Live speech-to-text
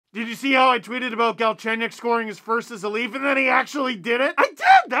Did you see how I tweeted about Galchenyuk scoring his first as a Leaf and then he actually did it? I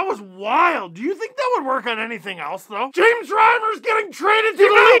did! That was wild. Do you think that would work on anything else, though? James Reimer's getting traded to the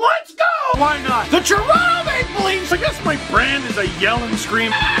Leafs! Let's go! Why not? The Toronto Maple Leafs! I guess my brand is a yell and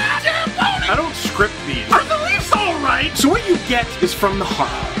scream. I don't script these. Are the Leafs alright? So what you get is from the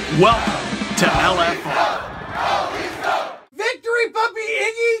heart. Welcome to LFR. Victory, puppy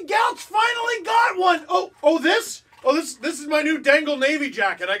Iggy! Gouch finally got one! This is my new Dangle Navy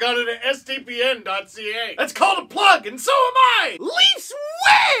jacket. I got it at stpn.ca. That's called a plug, and so am I! Leafs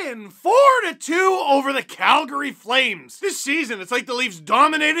win! 4-2 over the Calgary Flames. This season, it's like the Leafs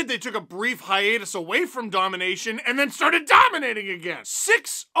dominated, they took a brief hiatus away from domination, and then started dominating again.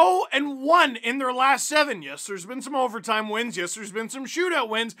 6-0-1 in their last 7. Yes, there's been some overtime wins. Yes, there's been some shootout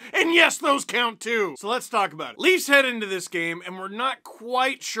wins. And yes, those count too. So let's talk about it. Leafs head into this game, and we're not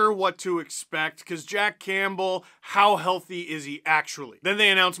quite sure what to expect, because Jack Campbell, how healthy is he actually? Then they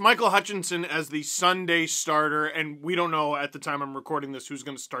announced Michael Hutchinson as the Sunday starter, and we don't know at the time I'm recording this who's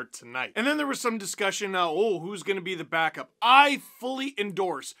going to start tonight. And then there was some discussion, who's going to be the backup? I fully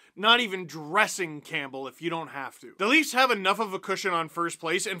endorse not even dressing Campbell if you don't have to. The Leafs have enough of a cushion on first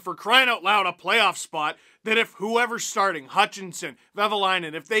place, and for crying out loud, a playoff spot, that if whoever's starting, Hutchinson,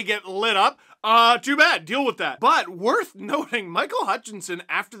 Vehvilainen, if they get lit up, too bad, deal with that. But worth noting, Michael Hutchinson,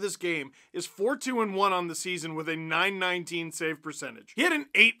 after this game, is 4-2-1 on the season with a .919 save percentage. He had an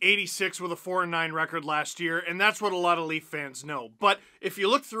 .886 with a 4-9 record last year, and that's what a lot of Leaf fans know. But if you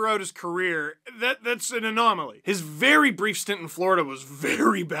look throughout his career, that's an anomaly. His very brief stint in Florida was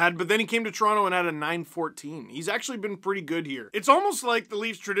very bad, but then he came to Toronto and had a .914. He's actually been pretty good here. It's almost like the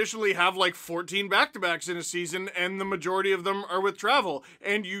Leafs traditionally have like 14 back-to-backs in a season, and the majority of them are with travel,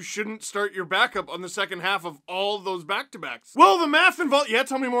 and you shouldn't start your backup on the second half of all those back-to-backs. Well, the math involved, yeah,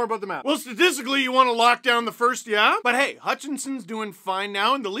 tell me more about the math. Well, statistically, you want to lock down the first, yeah? But hey, Hutchinson's doing fine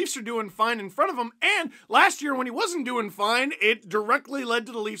now, and the Leafs are doing fine in front of him, and last year when he wasn't doing fine, it directly led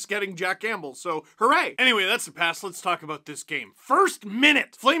to the Leafs getting Jack Campbell, so hooray. Anyway, that's the past, let's talk about this game. First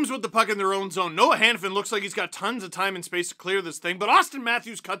minute, Flames with the puck in their own zone. Noah Hanifin looks like he's got tons of time and space to clear this thing, but Austin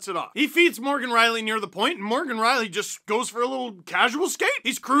Matthews cuts it off. He feeds Morgan Rielly near the point, and Morgan Rielly just goes for a little casual skate.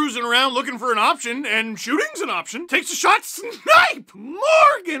 He's cruising around looking for an option, and shooting's an option. Takes a shot, snipe!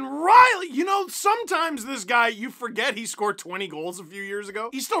 Morgan Rielly! You know, sometimes this guy, you forget he scored 20 goals a few years ago.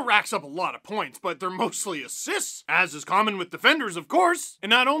 He still racks up a lot of points, but they're mostly assists, as is common with defenders, of course. And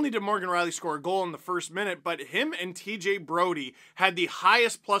not only did Morgan Rielly score a goal in the first minute, but him and TJ Brody had the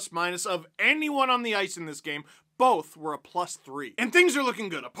highest plus-minus of anyone on the ice in this game. Both were a +3. And things are looking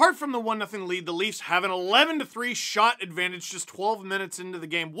good. Apart from the 1-0 lead, the Leafs have an 11-3 shot advantage just 12 minutes into the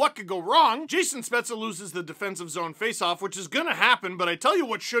game. What could go wrong? Jason Spezza loses the defensive zone faceoff, which is gonna happen, but I tell you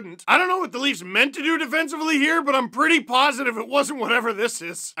what shouldn't. I don't know what the Leafs meant to do defensively here, but I'm pretty positive it wasn't whatever this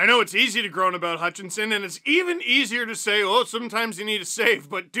is. I know it's easy to groan about Hutchinson, and it's even easier to say, oh, sometimes you need a save,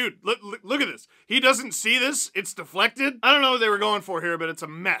 but dude, look at this. He doesn't see this, it's deflected. I don't know what they were going for here, but it's a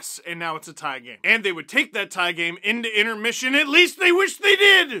mess, and now it's a tie game. And they would take that tie game into intermission, at least they wish they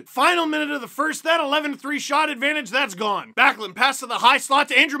did! Final minute of the first, that 11-3 shot advantage, that's gone. Backlund pass to the high slot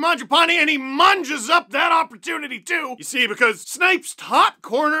to Andrew Mangiapane, and he munges up that opportunity too. You see, because Snipes top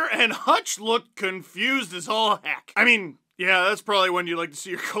corner, and Hutch looked confused as all heck. I mean, yeah, that's probably when you'd like to see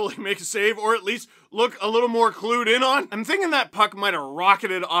your goalie make a save, or at least look a little more clued in on. I'm thinking that puck might have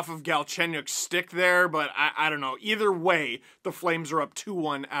rocketed off of Galchenyuk's stick there, but I don't know. Either way, the Flames are up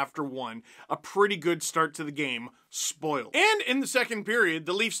 2-1 after 1. A pretty good start to the game. Spoiled. And in the second period,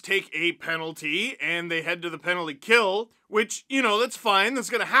 the Leafs take a penalty, and they head to the penalty kill, which, you know, that's fine, that's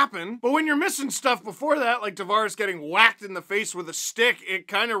gonna happen. But when you're missing stuff before that, like Tavares getting whacked in the face with a stick, it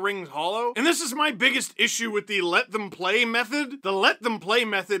kind of rings hollow. And this is my biggest issue with the let them play method. The let them play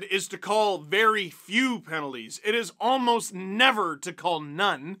method is to call very few penalties. It is almost never to call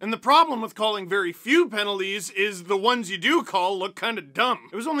none. And the problem with calling very few penalties is the ones you do call look kind of dumb.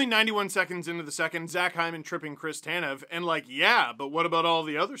 It was only 91 seconds into the second, Zach Hyman tripping Chris Tanev, and like, yeah, but what about all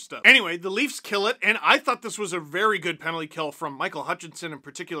the other stuff? Anyway, the Leafs kill it, and I thought this was a very good penalty kill from Michael Hutchinson in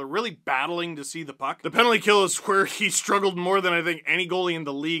particular, really battling to see the puck. The penalty kill is where he struggled more than I think any goalie in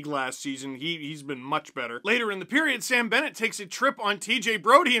the league last season. He's been much better. Later in the period, Sam Bennett takes a trip on TJ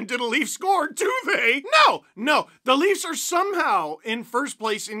Brody, and did a Leaf score? Do they? No. The Leafs are somehow in first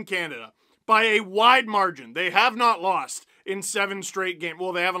place in Canada by a wide margin. They have not lost in 7 straight games.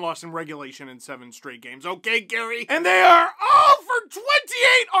 Well, they haven't lost in regulation in 7 straight games. Okay, Gary? And they are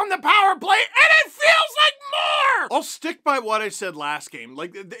 0-for-28 on the power play, and it feels like more! I'll stick by what I said last game.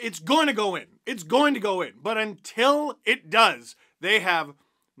 Like, it's going to go in. It's going to go in. But until it does, they have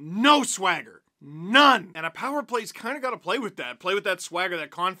no swagger. None. And a power play's kind of got to play with that. Play with that swagger,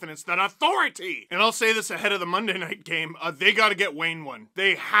 that confidence, that authority. And I'll say this ahead of the Monday night game. They got to get Wayne one.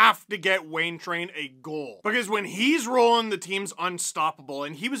 They have to get Wayne Train a goal. Because when he's rolling, the team's unstoppable.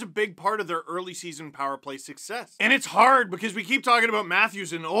 And he was a big part of their early season power play success. And it's hard because we keep talking about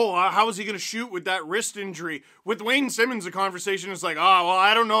Matthews and, how is he going to shoot with that wrist injury? With Wayne Simmons, the conversation is like,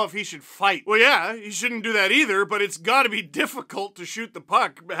 I don't know if he should fight. Well, yeah, he shouldn't do that either, but it's got to be difficult to shoot the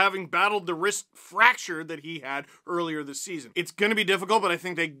puck, having battled the wrist fracture that he had earlier this season. It's going to be difficult, but I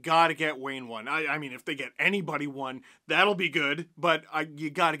think they got to get Wayne one. I mean, if they get anybody one, that'll be good, but you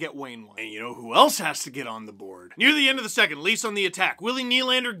got to get Wayne one. And you know who else has to get on the board? Near the end of the second, Leafs on the attack. Willie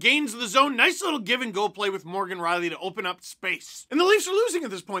Nylander gains the zone. Nice little give and go play with Morgan Riley to open up space. And the Leafs are losing at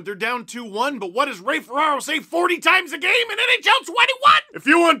this point. They're down 2-1, but what does Ray Ferraro say 40 times a game in NHL 21? If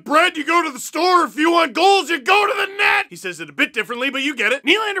you want bread, you go to the store. If you want goals, you go to the net. He says it a bit differently, but you get it.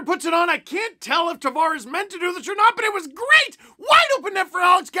 Nylander puts it on. I can't tell if Tavares meant to do this or not, but it was great. Wide open net for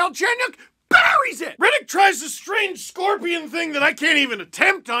Alex Galchenyuk. Buries it! Riddick tries this strange scorpion thing that I can't even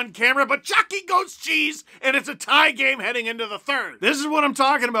attempt on camera, but Chucky goes cheese, and it's a tie game heading into the third. This is what I'm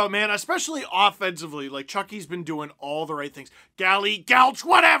talking about, man, especially offensively. Like, Chucky's been doing all the right things. Galley, Gouch,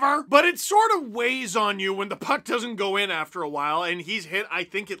 whatever! But it sort of weighs on you when the puck doesn't go in after a while, and he's hit, I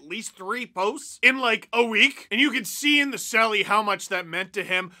think, at least 3 posts in, like, a week. And you can see in the celly how much that meant to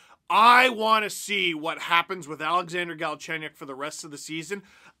him. I want to see what happens with Alexander Galchenyuk for the rest of the season.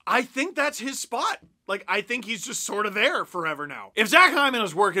 I think that's his spot. Like, I think he's just sort of there forever now. If Zach Hyman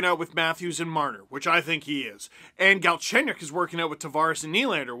is working out with Matthews and Marner, which I think he is, and Galchenyuk is working out with Tavares and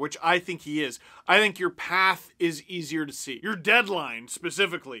Nylander, which I think he is, I think your path is easier to see. Your deadline,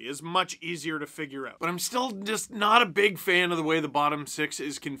 specifically, is much easier to figure out. But I'm still just not a big fan of the way the bottom 6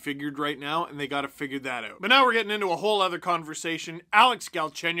 is configured right now, and they got to figure that out. But now we're getting into a whole other conversation. Alex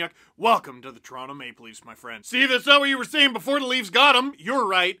Galchenyuk, welcome to the Toronto Maple Leafs, my friend. See, that's not what you were saying before the Leafs got him. You're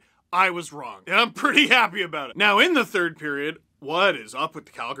right. I was wrong, and I'm pretty happy about it. Now, in the third period, what is up with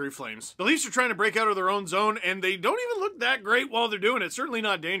the Calgary Flames? The Leafs are trying to break out of their own zone, and they don't even look that great while they're doing it. Certainly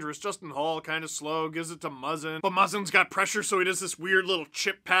not dangerous. Justin Hall kind of slow, gives it to Muzzin. But Muzzin's got pressure, so he does this weird little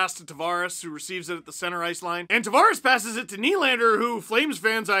chip pass to Tavares, who receives it at the center ice line. And Tavares passes it to Nylander, who, Flames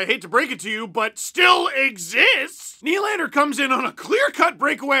fans, I hate to break it to you, but still exists. Nylander comes in on a clear-cut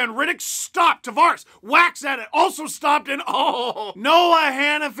breakaway, and Riddick stopped. Tavares whacks at it, also stopped, and Noah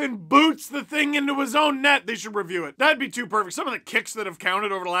Hannafin boots the thing into his own net. They should review it. That'd be too perfect. Some of the kicks that have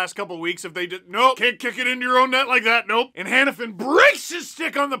counted over the last couple of weeks, if they did, nope, can't kick it into your own net like that, nope. And Hannafin breaks his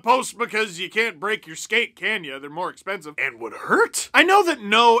stick on the post because you can't break your skate, can you? They're more expensive and would hurt. I know that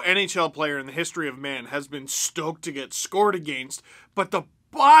no NHL player in the history of man has been stoked to get scored against, but the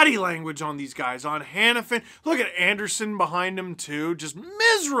body language on these guys, on Hannafin. Look at Anderson behind him too, just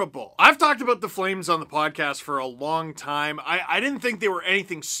miserable. I've talked about the Flames on the podcast for a long time. I didn't think they were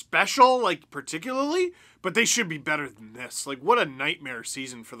anything special, like particularly, but they should be better than this. Like, what a nightmare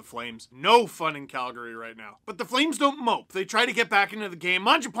season for the Flames. No fun in Calgary right now. But the Flames don't mope. They try to get back into the game.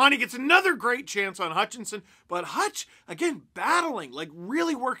 Mangiapane gets another great chance on Hutchinson, but Hutch, again, battling, like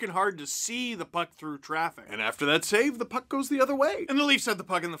really working hard to see the puck through traffic. And after that save, the puck goes the other way. And the Leafs have the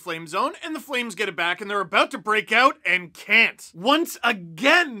puck in the Flame zone, and the Flames get it back, and they're about to break out and can't. Once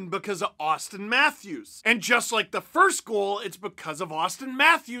again, because of Austin Matthews. And just like the first goal, it's because of Austin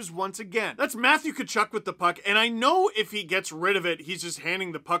Matthews once again. That's Matthew Tkachuk with the puck, and I know if he gets rid of it, he's just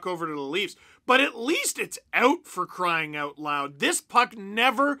handing the puck over to the Leafs, but at least it's out, for crying out loud. This puck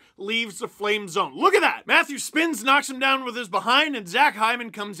never leaves the Flame zone. Look at that. Matthew spins, knocks him down with his behind, and Zach Hyman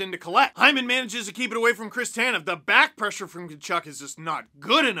comes in to collect. Hyman manages to keep it away from Chris Tanev. The back pressure from Tkachuk is just not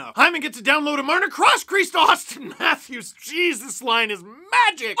good enough. Hyman gets a down low to Marner, cross crease to Austin Matthews. Jeez, this line is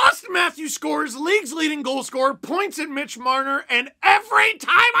magic. Austin Matthews scores, league's leading goal scorer, points at Mitch Marner, and every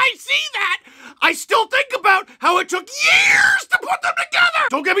time I see that, I still think about how it took years to put them together.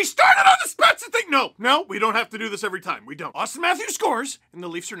 Don't get me started on the Spencer thing. No, we don't have to do this every time. We don't. Austin Matthews scores, and the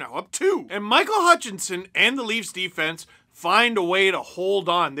Leafs are now up 2. And Michael Hutchinson and the Leafs defense find a way to hold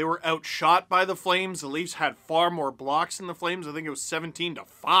on. They were outshot by the Flames. The Leafs had far more blocks than the Flames. I think it was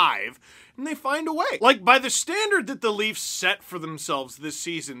 17-5. And they find a way. Like, by the standard that the Leafs set for themselves this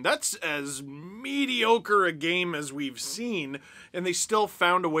season, that's as mediocre a game as we've seen, and they still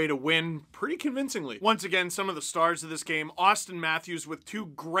found a way to win pretty convincingly. Once again, some of the stars of this game, Austin Matthews with 2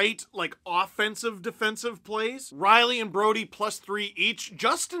 great, like, offensive defensive plays. Riley and Brody +3 each.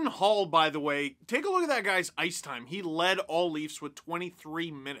 Justin Hall, by the way, take a look at that guy's ice time. He led all Leafs with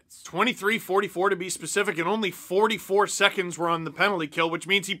 23 minutes. 23:44 to be specific, and only 44 seconds were on the penalty kill, which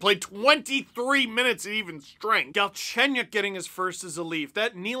means he played 20 23 minutes at even strength. Galchenyuk getting his first as a Leaf.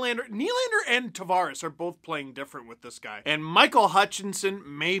 That Nylander and Tavares are both playing different with this guy. And Michael Hutchinson,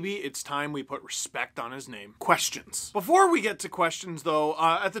 maybe it's time we put respect on his name. Questions. Before we get to questions, though,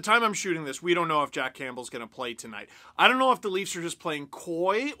 at the time I'm shooting this, we don't know if Jack Campbell's going to play tonight. I don't know if the Leafs are just playing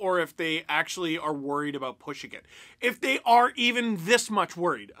coy or if they actually are worried about pushing it. If they are even this much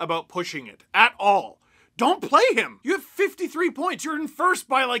worried about pushing it at all, don't play him. You have 53 points. You're in first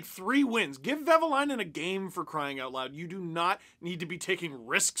by like 3 wins. Give Vevalainen a game, for crying out loud. You do not need to be taking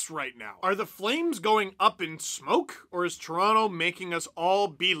risks right now. Are the Flames going up in smoke, or is Toronto making us all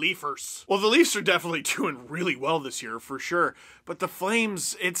be Leafers? Well, the Leafs are definitely doing really well this year, for sure. But the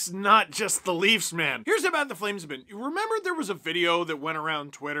Flames, it's not just the Leafs, man. Here's how bad the Flames have been. You remember there was a video that went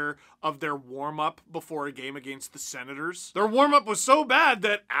around Twitter of their warm-up before a game against the Senators? Their warm-up was so bad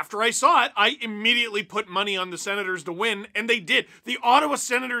that after I saw it, I immediately put money on the Senators to win, and they did. The Ottawa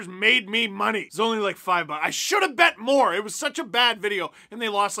Senators made me money. It's only like $5. I should have bet more. It was such a bad video, and they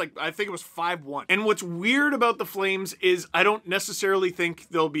lost like, I think it was 5-1. And what's weird about the Flames is I don't necessarily think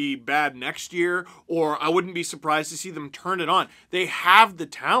they'll be bad next year, or I wouldn't be surprised to see them turn it on. They have the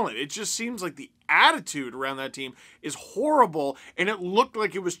talent. It just seems like the attitude around that team is horrible, and it looked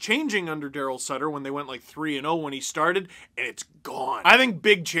like it was changing under Daryl Sutter when they went like 3-0 when he started, and it's gone. I think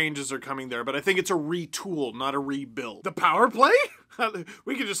big changes are coming there, but I think it's a retool, not a rebuild. The power play?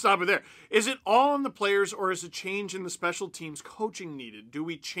 We can just stop it there. Is it all on the players, or is a change in the special teams coaching needed? Do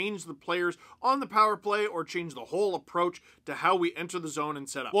we change the players on the power play, or change the whole approach to how we enter the zone and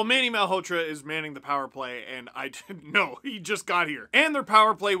set up? Well, Manny Malhotra is manning the power play, and I didn't know. He just got here. And their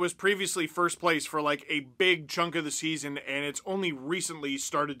power play was previously first place for like a big chunk of the season, and it's only recently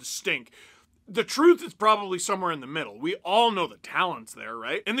started to stink. The truth is probably somewhere in the middle. We all know the talent's there,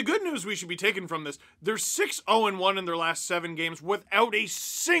 right? And the good news we should be taking from this, they're 6-0-1 in their last 7 games without a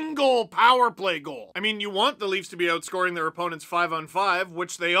single power play goal. I mean, you want the Leafs to be outscoring their opponents 5-on-5,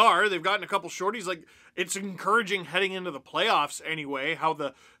 which they are. They've gotten a couple shorties. Like, it's encouraging heading into the playoffs anyway, how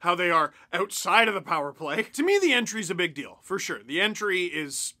they are outside of the power play. To me, the entry's a big deal, for sure. The entry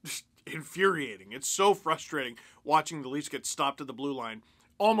is infuriating. It's so frustrating watching the Leafs get stopped at the blue line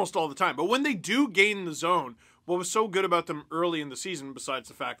almost all the time. But when they do gain the zone, what was so good about them early in the season, besides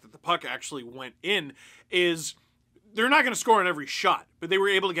the fact that the puck actually went in, is they're not going to score on every shot, but they were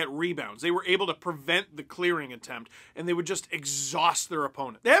able to get rebounds. They were able to prevent the clearing attempt, and they would just exhaust their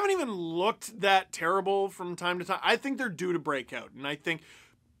opponent. They haven't even looked that terrible from time to time. I think they're due to break out, and I think,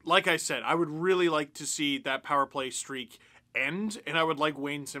 like I said, I would really like to see that power play streak end, and I would like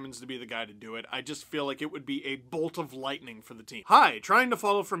Wayne Simmons to be the guy to do it. I just feel like it would be a bolt of lightning for the team. Hi, trying to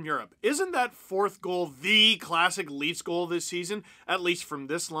follow from Europe. Isn't that 4th goal the classic Leafs goal this season? At least from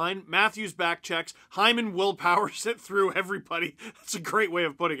this line. Matthews back checks. Hyman willpowers it through everybody. That's a great way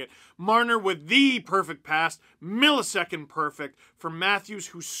of putting it. Marner with the perfect pass. Millisecond perfect for Matthews,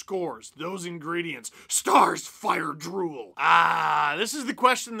 who scores. Those ingredients. Stars, fire, drool. This is the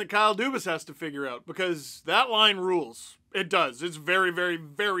question that Kyle Dubas has to figure out, because that line rules. It does. It's very, very,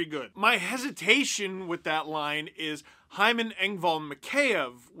 very good. My hesitation with that line is Hyman, Engvall,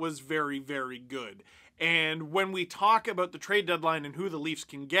 Mikheyev was very, very good. And when we talk about the trade deadline and who the Leafs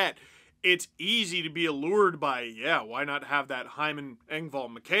can get, it's easy to be allured by, yeah, why not have that Hyman, Engvall,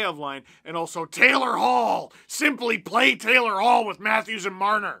 Mikheyev line, and also Taylor Hall. Simply play Taylor Hall with Matthews and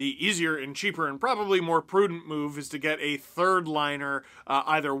Marner. The easier and cheaper and probably more prudent move is to get a third liner,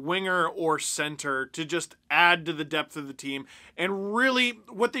 either winger or center, to just add to the depth of the team. And really,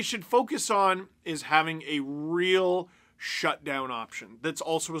 what they should focus on is having a real shutdown option that's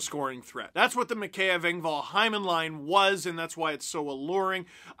also a scoring threat. That's what the Mikheyev, Engvall, Hyman line was, and that's why it's so alluring.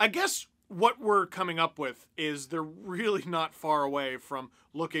 I guess what we're coming up with is they're really not far away from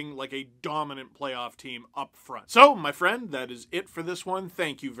looking like a dominant playoff team up front. So, my friend, that is it for this one.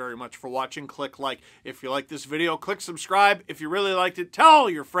 Thank you very much for watching. Click like if you like this video. Click subscribe if you really liked it. Tell all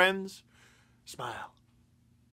your friends. Smile.